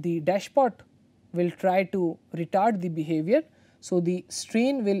the dashpot will try to retard the behavior. So, the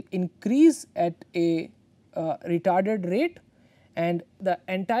strain will increase at a retarded rate, and the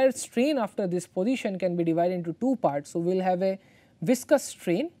entire strain after this position can be divided into two parts. So, we will have a viscous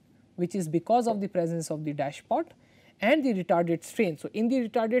strain, which is because of the presence of the dashpot, and the retarded strain. So, in the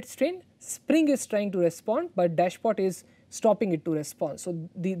retarded strain, spring is trying to respond, but dashpot is stopping it to respond. So,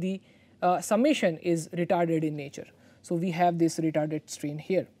 the summation is retarded in nature. So, we have this retarded strain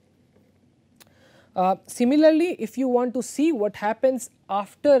here. Similarly, if you want to see what happens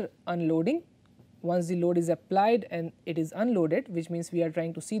after unloading, once the load is applied and it is unloaded, which means we are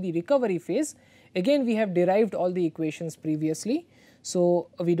trying to see the recovery phase, again we have derived all the equations previously. So,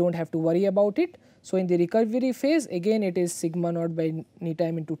 we do not have to worry about it. So, in the recovery phase, again it is sigma naught by neta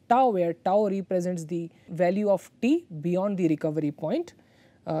m into tau, where tau represents the value of t beyond the recovery point.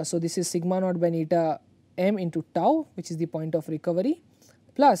 So, this is sigma naught by neta m into tau, which is the point of recovery,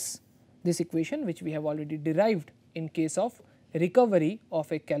 plus this equation which we have already derived in case of recovery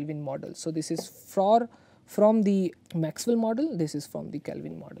of a Kelvin model. So, this is from the Maxwell model, this is from the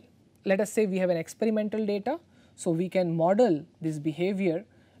Kelvin model. Let us say we have an experimental data, so we can model this behavior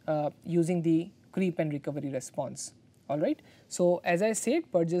using the creep and recovery response. Alright. So, as I said,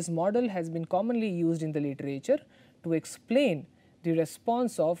 Burgess model has been commonly used in the literature to explain the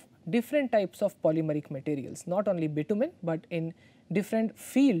response of different types of polymeric materials, not only bitumen, but in different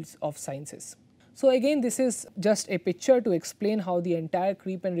fields of sciences. So, again this is just a picture to explain how the entire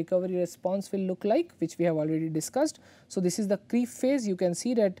creep and recovery response will look like, which we have already discussed. So, this is the creep phase. You can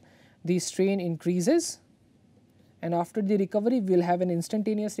see that the strain increases, and after the recovery we will have an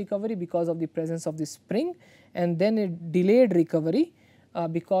instantaneous recovery because of the presence of the spring, and then a delayed recovery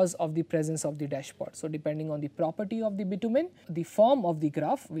because of the presence of the dashpot. So, depending on the property of the bitumen, the form of the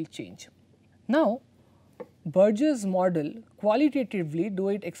graph will change. Now, Burgess model qualitatively, though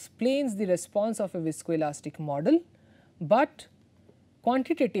it explains the response of a viscoelastic model, but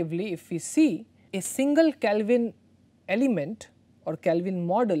quantitatively if we see a single Kelvin element or Kelvin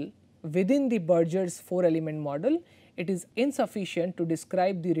model within the Burgess 4 element model, it is insufficient to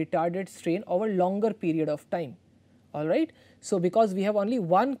describe the retarded strain over longer period of time. Alright. So, because we have only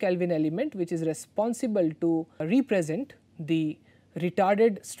one Kelvin element which is responsible to represent the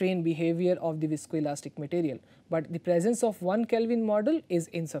retarded strain behavior of the viscoelastic material, but the presence of one Kelvin model is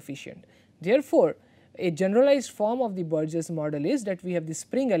insufficient. Therefore, a generalized form of the Burgess model is that we have the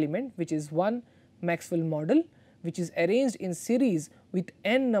spring element, which is one Maxwell model, which is arranged in series with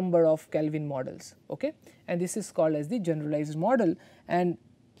n number of Kelvin models, okay? And this is called as the generalized model, and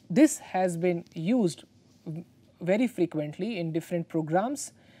this has been used very frequently in different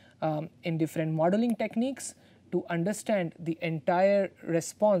programs, in different modeling techniques, to understand the entire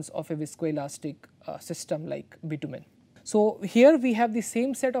response of a viscoelastic system like bitumen. So, here we have the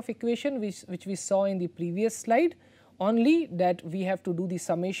same set of equation which we saw in the previous slide, only that we have to do the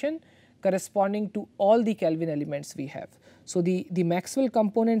summation corresponding to all the Kelvin elements we have. So, the Maxwell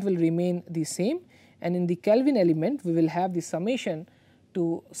component will remain the same, and in the Kelvin element we will have the summation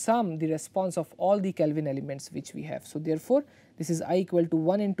to sum the response of all the Kelvin elements which we have. So, therefore, this is I equal to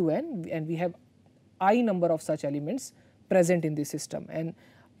 1 into n, and we have I number of such elements present in the system, and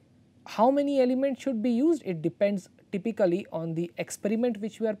how many elements should be used, it depends typically on the experiment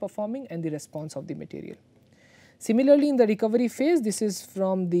which we are performing and the response of the material. Similarly, in the recovery phase, this is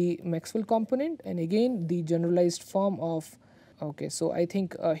from the Maxwell component, and again the generalized form of, okay, so I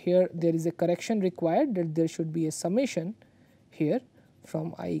think here there is a correction required, that there should be a summation here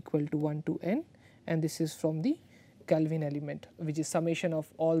from I equal to 1 to n, and this is from the Kelvin element, which is summation of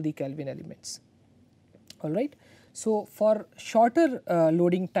all the Kelvin elements. Alright. So, for shorter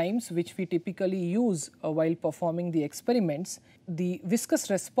loading times which we typically use while performing the experiments, the viscous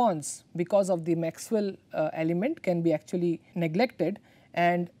response because of the Maxwell element can be actually neglected,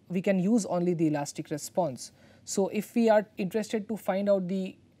 and we can use only the elastic response. So, if we are interested to find out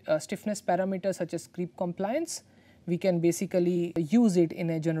the stiffness parameters such as creep compliance, we can basically use it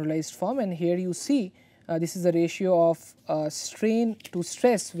in a generalized form, and here you see This is the ratio of strain to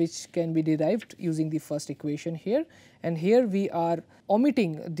stress which can be derived using the first equation here, and here we are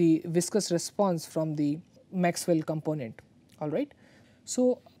omitting the viscous response from the Maxwell component. All right.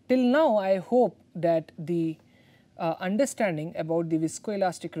 So, till now I hope that the understanding about the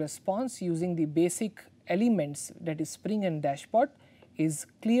viscoelastic response using the basic elements, that is spring and dashpot, is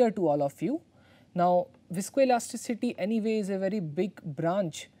clear to all of you. Now, viscoelasticity anyway is a very big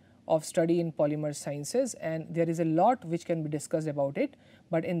branch of study in polymer sciences, and there is a lot which can be discussed about it,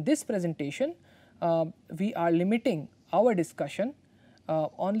 but in this presentation we are limiting our discussion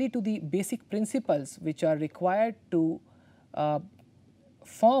only to the basic principles which are required to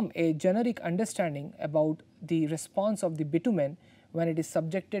form a generic understanding about the response of the bitumen when it is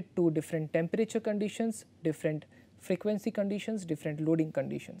subjected to different temperature conditions, different frequency conditions, different loading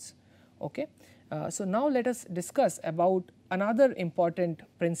conditions. Okay. So, now let us discuss about another important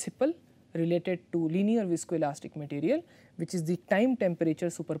principle related to linear viscoelastic material, which is the time temperature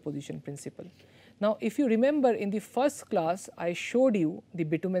superposition principle. Now, if you remember, in the first class I showed you the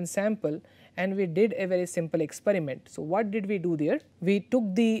bitumen sample and we did a very simple experiment. So, what did we do there? We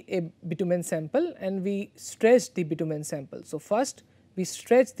took the bitumen sample and we stretched the bitumen sample. So, first we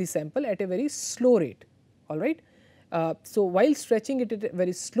stretched the sample at a very slow rate, all right. So, while stretching it at a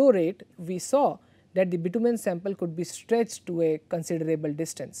very slow rate, we saw that the bitumen sample could be stretched to a considerable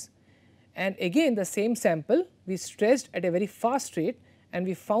distance, and again the same sample we stretched at a very fast rate and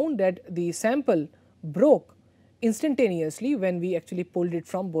we found that the sample broke instantaneously when we actually pulled it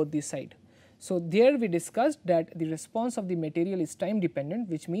from both the sides. So, there we discussed that the response of the material is time dependent,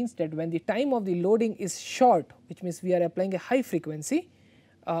 which means that when the time of the loading is short, which means we are applying a high frequency,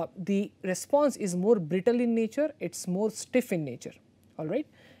 the response is more brittle in nature, it is more stiff in nature, all right.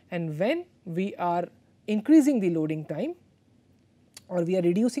 And when we are increasing the loading time or we are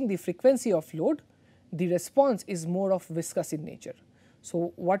reducing the frequency of load, the response is more of viscous in nature.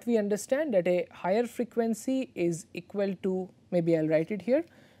 So, what we understand that a higher frequency is equal to, maybe I will write it here,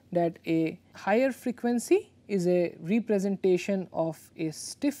 that a higher frequency is a representation of a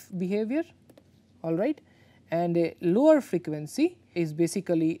stiff behavior, all right, and a lower frequency is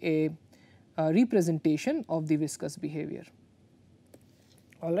basically a representation of the viscous behavior,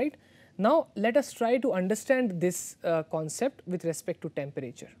 all right. Now, let us try to understand this concept with respect to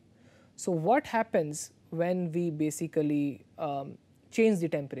temperature. So, what happens when we basically change the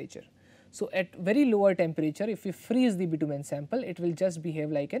temperature? So, at very lower temperature, if we freeze the bitumen sample, it will just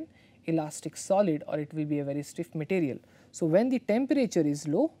behave like an elastic solid or it will be a very stiff material. So, when the temperature is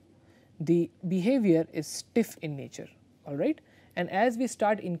low, the behavior is stiff in nature, all right. And as we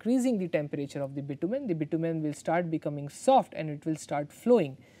start increasing the temperature of the bitumen will start becoming soft and it will start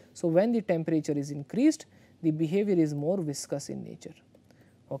flowing. So, when the temperature is increased, the behavior is more viscous in nature.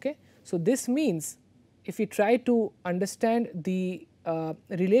 Okay. So, this means if we try to understand the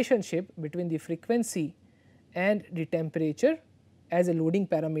relationship between the frequency and the temperature as a loading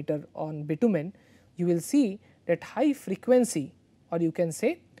parameter on bitumen, you will see that high frequency, or you can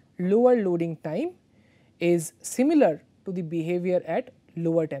say lower loading time, is similar to the behavior at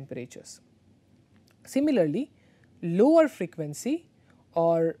lower temperatures. Similarly, lower frequency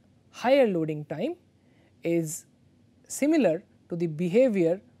or higher loading time is similar to the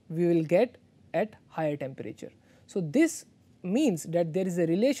behavior we will get at higher temperature. So, this means that there is a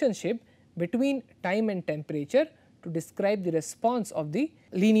relationship between time and temperature to describe the response of the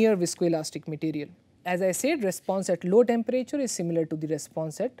linear viscoelastic material. As I said, response at low temperature is similar to the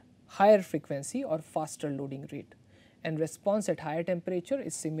response at higher frequency or faster loading rate, and response at higher temperature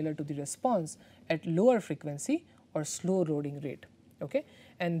is similar to the response at lower frequency or slow loading rate. Okay.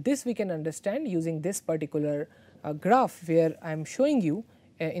 And this we can understand using this particular graph, where I am showing you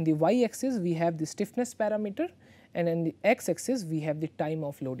in the y axis we have the stiffness parameter and in the x axis we have the time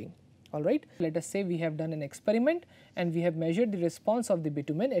of loading. All right. Let us say we have done an experiment and we have measured the response of the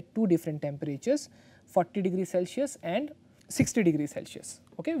bitumen at two different temperatures, 40 degrees Celsius and 60 degrees Celsius.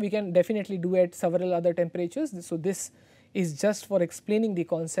 Okay. We can definitely do at several other temperatures. So, this is just for explaining the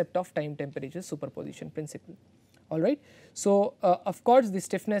concept of time temperature superposition principle. All right. So, of course, the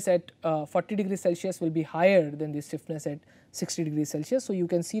stiffness at 40 degrees Celsius will be higher than the stiffness at 60 degrees Celsius. So, you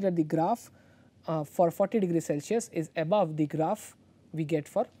can see that the graph for 40 degrees Celsius is above the graph we get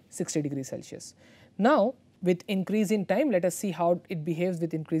for 60 degrees Celsius. Now, with increase in time, let us see how it behaves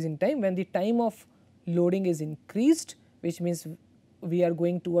with increase in time. When the time of loading is increased, which means we are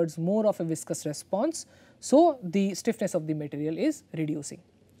going towards more of a viscous response, so the stiffness of the material is reducing.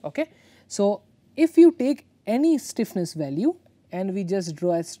 Okay. So, if you take any stiffness value and we just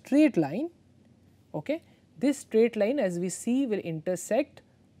draw a straight line, okay, this straight line as we see will intersect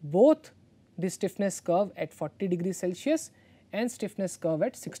both the stiffness curve at 40 degrees Celsius and stiffness curve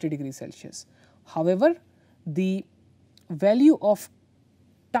at 60 degrees Celsius. However, the value of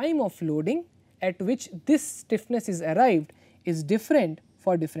time of loading at which this stiffness is arrived is different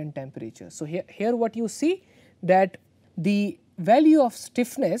for different temperatures. So, here what you see that the value of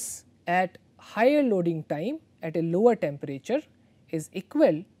stiffness at higher loading time at a lower temperature is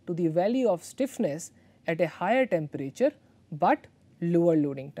equal to the value of stiffness at a higher temperature, but lower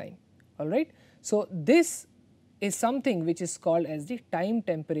loading time. Alright. So, this is something which is called as the time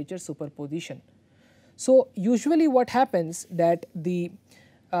temperature superposition. So, usually what happens that the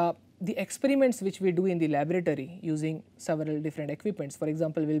experiments which we do in the laboratory using several different equipments, for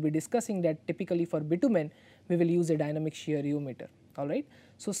example, we will be discussing that typically for bitumen we will use a dynamic shear rheometer. Alright.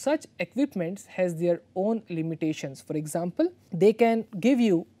 So, such equipments has their own limitations. For example, they can give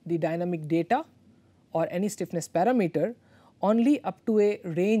you the dynamic data or any stiffness parameter only up to a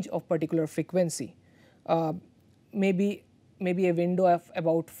range of particular frequency, maybe a window of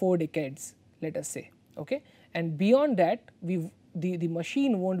about 4 decades, let us say, okay. And beyond that the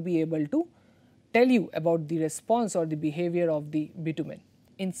machine will not be able to tell you about the response or the behavior of the bitumen.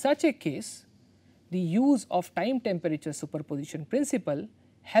 In such a case, the use of time temperature superposition principle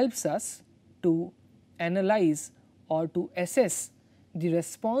helps us to analyze or to assess the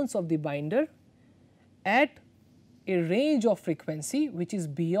response of the binder at a range of frequency which is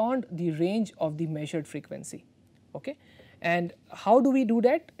beyond the range of the measured frequency. Okay. And how do we do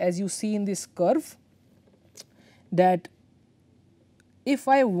that? As you see in this curve, that if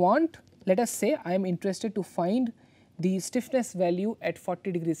I want, let us say I am interested to find the stiffness value at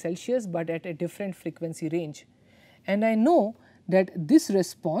 40 degrees Celsius, but at a different frequency range, and I know that this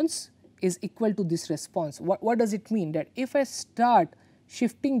response is equal to this response. What does it mean? That if I start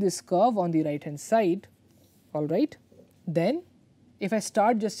shifting this curve on the right hand side, alright, then if I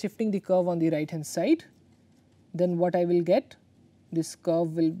start just shifting the curve on the right hand side, then what I will get, this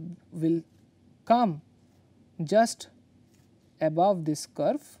curve will come just above this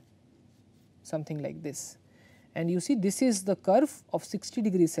curve, something like this. And you see this is the curve of 60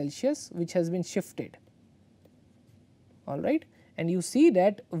 degrees Celsius which has been shifted, alright. And you see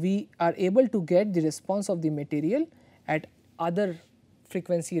that we are able to get the response of the material at other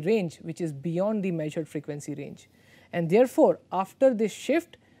frequency range which is beyond the measured frequency range, and therefore, after this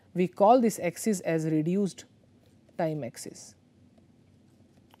shift we call this axis as reduced time axis,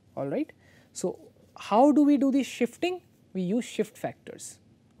 alright. So, how do we do this shifting? We use shift factors.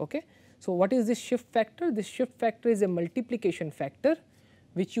 Okay. So, what is this shift factor? This shift factor is a multiplication factor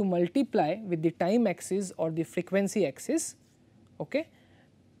which you multiply with the time axis or the frequency axis, okay,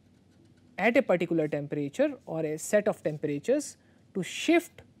 at a particular temperature or a set of temperatures to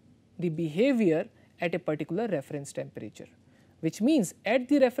shift the behavior at a particular reference temperature, which means at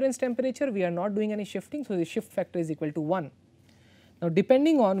the reference temperature we are not doing any shifting. So, the shift factor is equal to 1. Now,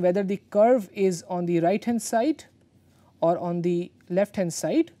 depending on whether the curve is on the right hand side or on the left hand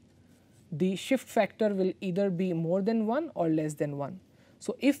side, the shift factor will either be more than 1 or less than 1.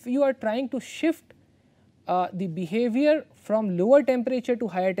 So, if you are trying to shift the behavior from lower temperature to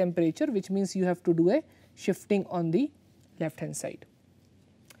higher temperature, which means you have to do a shifting on the left hand side,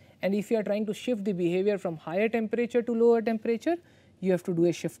 and if you are trying to shift the behavior from higher temperature to lower temperature, you have to do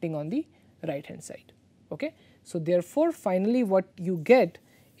a shifting on the right hand side. Okay. So, therefore, finally what you get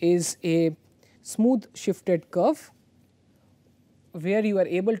is a smooth shifted curve where you are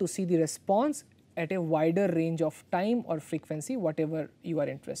able to see the response at a wider range of time or frequency, whatever you are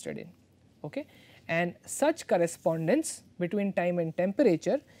interested in. Okay. And such correspondence between time and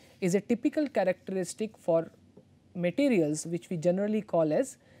temperature is a typical characteristic for materials which we generally call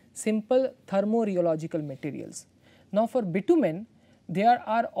as simple thermorheological materials. Now, for bitumen there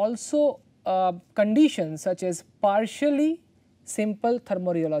are also conditions such as partially simple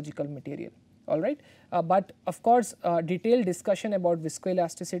thermorheological material, alright. But of course, detailed discussion about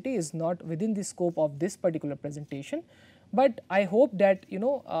viscoelasticity is not within the scope of this particular presentation, but I hope that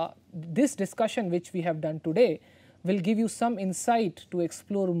this discussion which we have done today will give you some insight to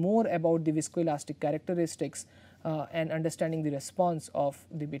explore more about the viscoelastic characteristics and understanding the response of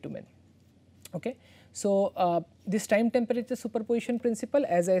the bitumen. Okay. So, this time temperature superposition principle,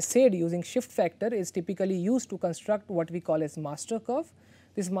 as I said, using shift factor is typically used to construct what we call as master curve.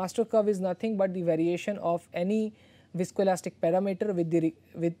 This master curve is nothing but the variation of any viscoelastic parameter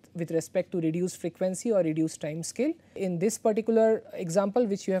with respect to reduced frequency or reduced time scale. In this particular example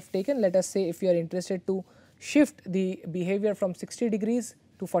which you have taken, let us say if you are interested to shift the behavior from 60 degrees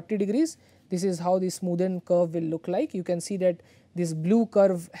to 40 degrees, this is how the smoothened curve will look like. You can see that this blue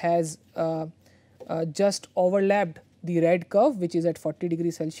curve has just overlapped the red curve which is at 40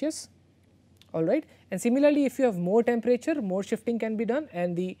 degrees Celsius. all right. And similarly, if you have more temperature, more shifting can be done,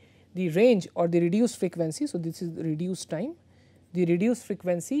 and the range or the reduced frequency. So, this is the reduced time, the reduced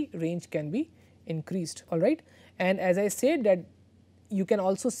frequency range can be increased, all right. And as I said that you can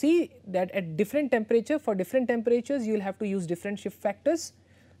also see that at different temperature, for different temperatures you will have to use different shift factors.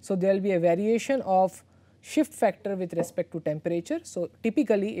 So, there will be a variation of shift factor with respect to temperature. So,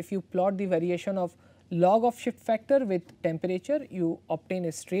 typically if you plot the variation of log of shift factor with temperature, you obtain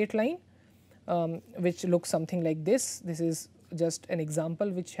a straight line which looks something like this. This is just an example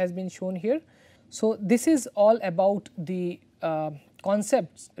which has been shown here. So, this is all about the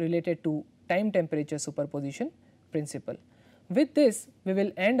concepts related to time temperature superposition principle. With this, we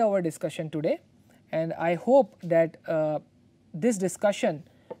will end our discussion today, and I hope that this discussion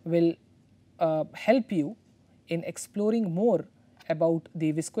will help you in exploring more about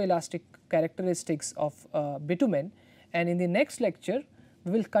the viscoelastic characteristics of bitumen, and in the next lecture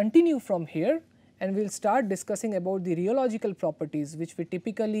we will continue from here and we will start discussing about the rheological properties which we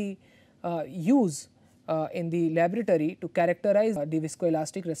typically use in the laboratory to characterize the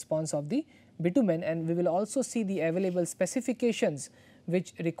viscoelastic response of the bitumen, and we will also see the available specifications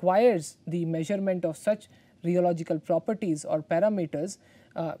which requires the measurement of such rheological properties or parameters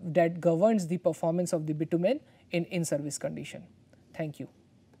that governs the performance of the bitumen in service condition. Thank you.